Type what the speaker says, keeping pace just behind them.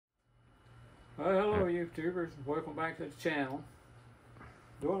Well, hello YouTubers, welcome back to the channel.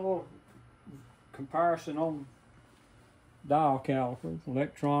 Doing a little comparison on dial calipers,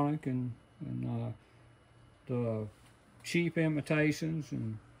 electronic and the cheap imitations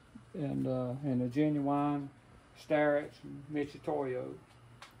and the genuine Starrett's and Mitutoyo.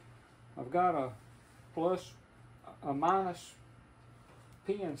 I've got a plus, a minus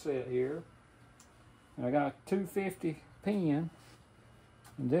pin set here, and I got a 250 pin.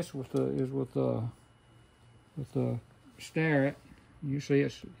 And this is with the Starrett. You see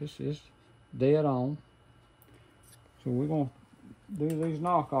it's dead on. So we're gonna do these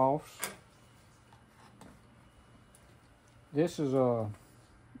knockoffs. This is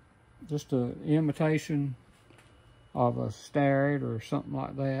just an imitation of a Starrett or something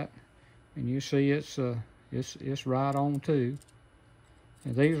like that, and you see it's right on too.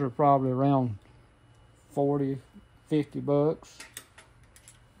 And these are probably around 40, 50 bucks.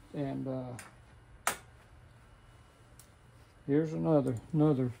 And here's another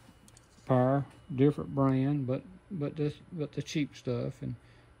pair, different brand, but the cheap stuff, and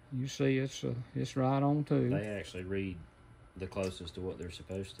you see it's right on too. They actually read the closest to what they're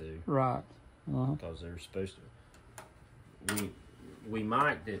supposed to. Right. Because they're supposed to. We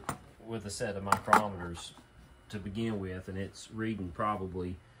mic'd it with a set of micrometers to begin with, and it's reading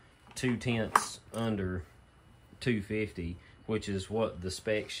probably 0.2 under 250. Which is what the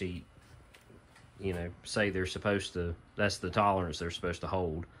spec sheet, say they're supposed to, that's the tolerance they're supposed to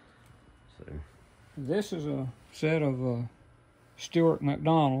hold. So this is a set of Stuart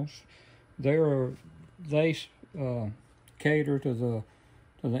McDonald's. They cater to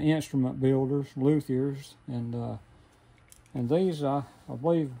the instrument builders, luthiers, and these I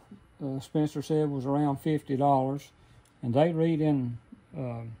believe Spencer said was around $50, and they read in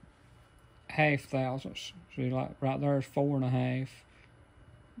half thousandths. See, like right there is 4.5,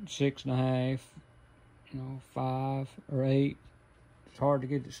 6.5, 5 or 8. It's hard to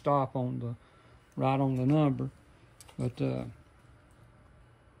get the stop on right on the number, but and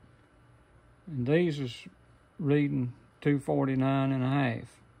these is reading 249.5.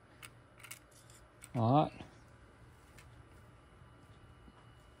 All right.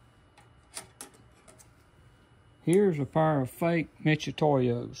 Here's a pair of fake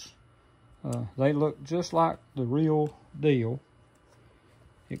Mitutoyos. They look just like the real deal,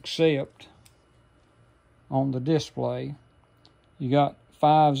 except on the display, you got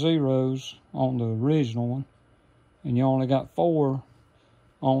 5 zeros on the original one, and you only got 4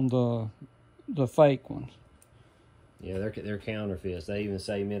 on the fake ones. Yeah, they're counterfeits. They even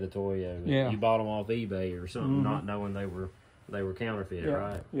say Mitutoyo. Yeah. You bought them off eBay or something, not knowing they were counterfeit, yeah.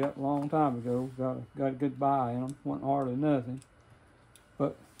 right? Yep, a long time ago. Got a good buy in them. Wasn't hardly nothing,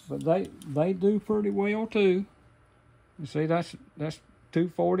 but they do pretty well too. You see, that's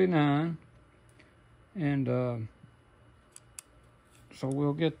 $249, and so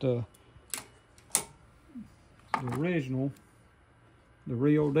we'll get the original, the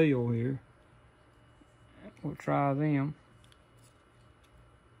real deal here. We'll try them.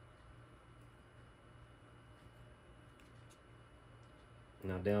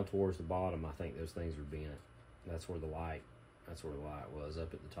 Now down towards the bottom, I think those things are bent. That's where the light was.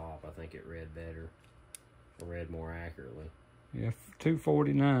 Up at the top, I think it read better, or read more accurately. Yeah,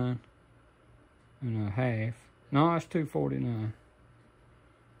 $249.5. No, it's $249.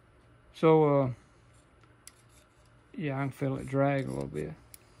 So, yeah, I can feel it drag a little bit.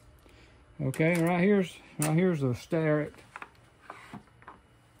 Okay, right here's the Starrett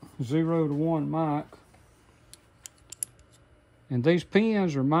 0 to 1 mic, and these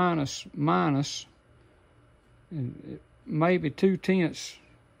pins are minus, and maybe 2/10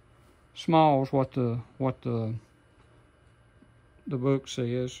 small is what the book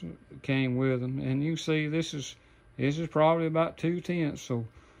says came with them, and you see this is probably about 2/10. So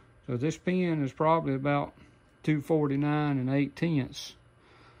this pin is probably about 249 8/10.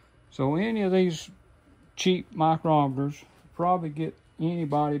 So any of these cheap micrometers probably get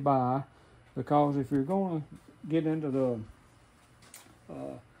anybody by, because if you're going to get into the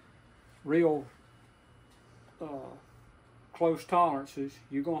real close tolerances,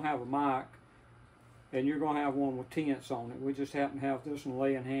 you're going to have a mic, and you're going to have one with tenths on it. We just happen to have this one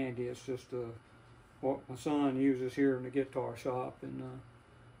laying handy. It's just what my son uses here in the guitar shop, and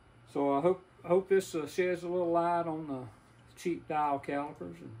so I hope this sheds a little light on the cheap dial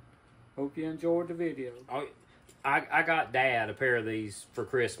calipers, and hope you enjoyed the video. I got Dad a pair of these for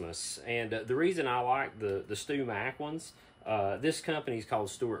Christmas, and the reason I like the Stu Mac ones, this company's called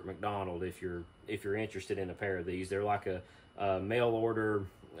Stuart McDonald. If you're interested in a pair of these, they're like a mail order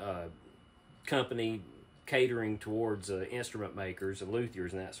company catering towards instrument makers and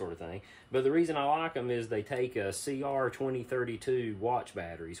luthiers and that sort of thing. But the reason I like them is they take CR 2032 watch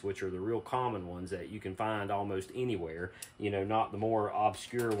batteries, which are the real common ones that you can find almost anywhere. You know, not the more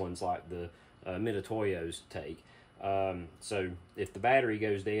obscure ones like the Mitutoyos take. So if the battery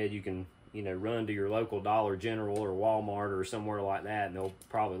goes dead, you can, you know, run to your local Dollar General or Walmart or somewhere like that, and they'll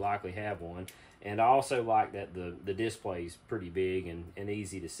probably likely have one. And I also like that the display's pretty big and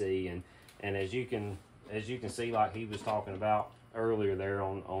easy to see, and as you can see, like he was talking about earlier there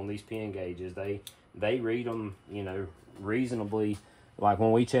on these pin gauges, they read them, you know, reasonably. Like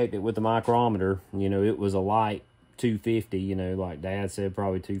when we checked it with the micrometer, you know, it was a light 250, you know, like Dad said,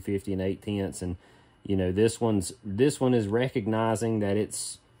 probably 250 and 8/10, and you know, this one is recognizing that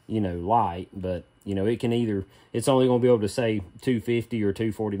it's, you know, light, but you know, it's only going to be able to say 250 or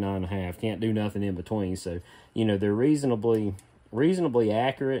 249.5. Can't do nothing in between. So, you know, they're reasonably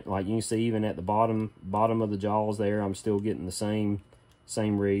accurate. Like you can see, even at the bottom of the jaws there, I'm still getting the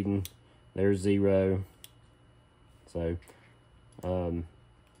same reading. There's 0. So,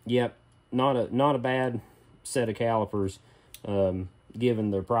 yep, not a bad set of calipers, given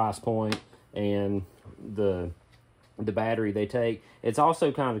their price point and the battery they take. It's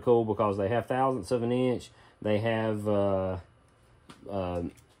also kind of cool because they have thousandths of an inch. They have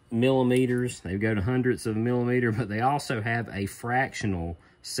millimeters. They go to hundredths of a millimeter, but they also have a fractional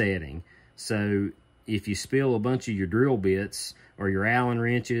setting. So if you spill a bunch of your drill bits or your Allen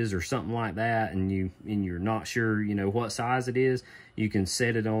wrenches or something like that, and you're not sure, you know, what size it is, you can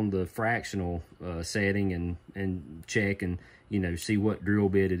set it on the fractional setting and check and, you know, see what drill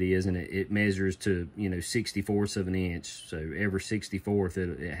bit it is, and it measures to, you know, 64ths of an inch. So every 64th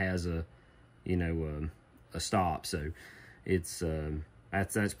it has a, you know, a stop. So it's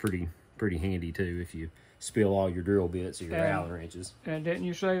that's pretty handy too if you spill all your drill bits or your Allen wrenches. And didn't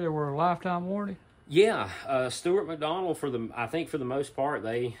you say there were a lifetime warranty? Yeah, Stuart McDonald, I think for the most part,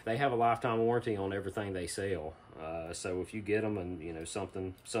 they have a lifetime warranty on everything they sell. So if you get them and, you know,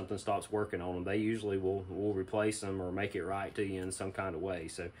 something stops working on them, they usually will replace them or make it right to you in some kind of way.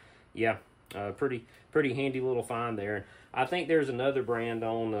 So yeah, pretty handy little find there. I think there's another brand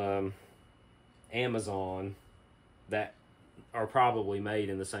on Amazon that are probably made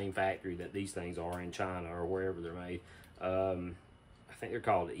in the same factory that these things are in China or wherever they're made. I think they're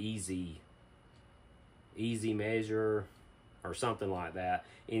called Easy Measure or something like that.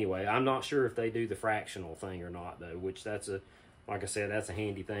 Anyway, I'm not sure if they do the fractional thing or not though, which like I said, that's a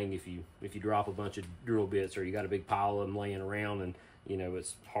handy thing if you drop a bunch of drill bits or you got a big pile of them laying around and, you know,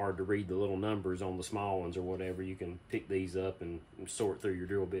 it's hard to read the little numbers on the small ones or whatever. You can pick these up and sort through your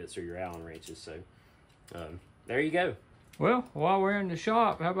drill bits or your Allen wrenches. So there you go. Well, while we're in the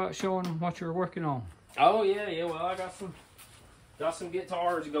shop, how about showing them what you're working on? Oh yeah. Well, I got some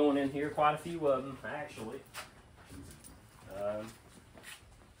guitars going in here, quite a few of them actually.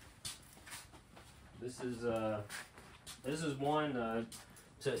 This is one.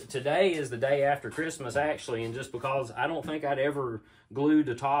 Today is the day after Christmas actually, and just because I don't think I'd ever glued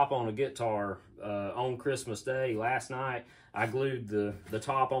the top on a guitar on Christmas Day, last night I glued the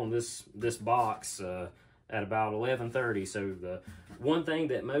top on this box at about 11:30. So the one thing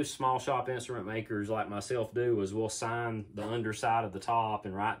that most small shop instrument makers like myself do is we'll sign the underside of the top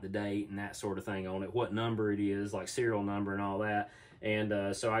and write the date and that sort of thing on it, what number it is, like serial number and all that.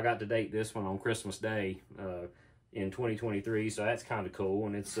 And so I got to date this one on Christmas Day in 2023, so that's kind of cool,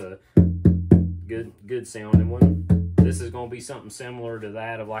 and it's a good sounding one. This is going to be something similar to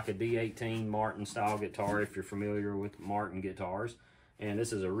that of like a D18 Martin style guitar if you're familiar with Martin guitars. And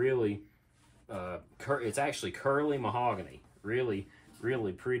this is a really it's actually curly mahogany, really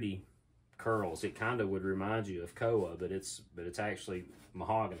pretty curls. It kind of would remind you of Koa, but it's actually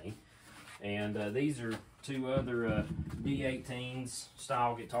mahogany. And these are two other D18s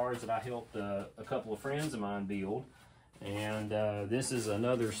style guitars that I helped a couple of friends of mine build. And this is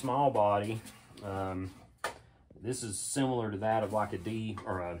another small body. This is similar to that of like a D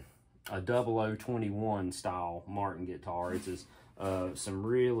or a 0021 style Martin guitar. It's just some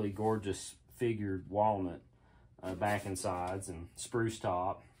really gorgeous figured walnut back and sides and spruce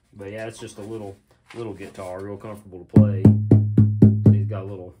top. But yeah, it's just a little guitar, real comfortable to play. He's got a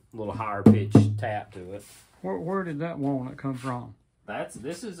little higher pitch tap to it. Where did that walnut come from?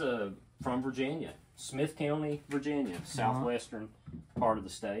 This is from Virginia, Smith County, Virginia, southwestern part of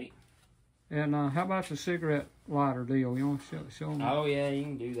the state. And how about the cigarette lighter deal? You want to show me? Oh yeah, you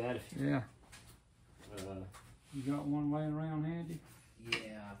can do that if you. Yeah. You got one laying around handy?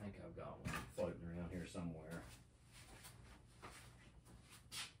 Yeah, I think I've got one floating around here somewhere.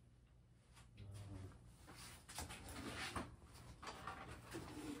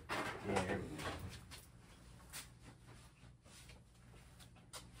 Yeah, there we go.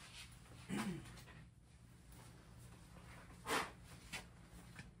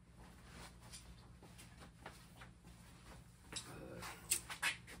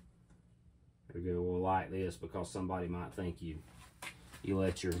 like this because somebody might think you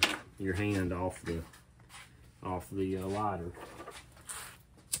let your hand off the lighter.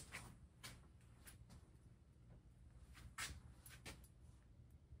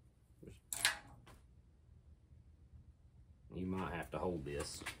 You might have to hold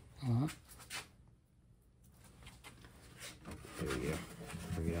this. Uh-huh. There we go.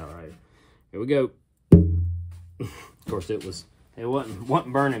 We got right. Here we go. Of course, it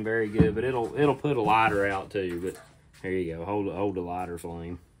wasn't burning very good, but it'll put a lighter out too. But there you go. Hold the lighter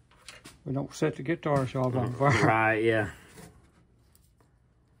flame. We don't set the guitar shop on fire. Right? Yeah.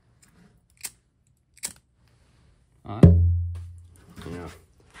 All right. Yeah.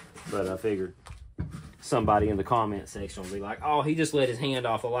 But I figured somebody in the comment section will be like, "Oh, he just let his hand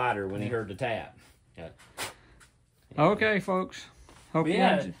off the lighter when he heard the tap." Yeah. Okay, folks. Hope you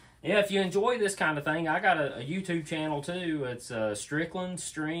enjoy. Yeah, if you enjoy this kind of thing, I got a YouTube channel too. It's Strickland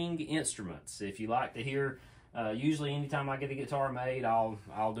String Instruments. If you like to hear, usually anytime I get a guitar made, I'll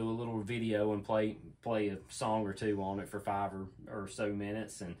do a little video and play a song or two on it for 5 or so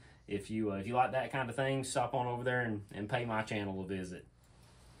minutes. And if you like that kind of thing, stop on over there and pay my channel a visit.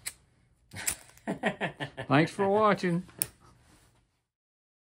 Thanks for watching.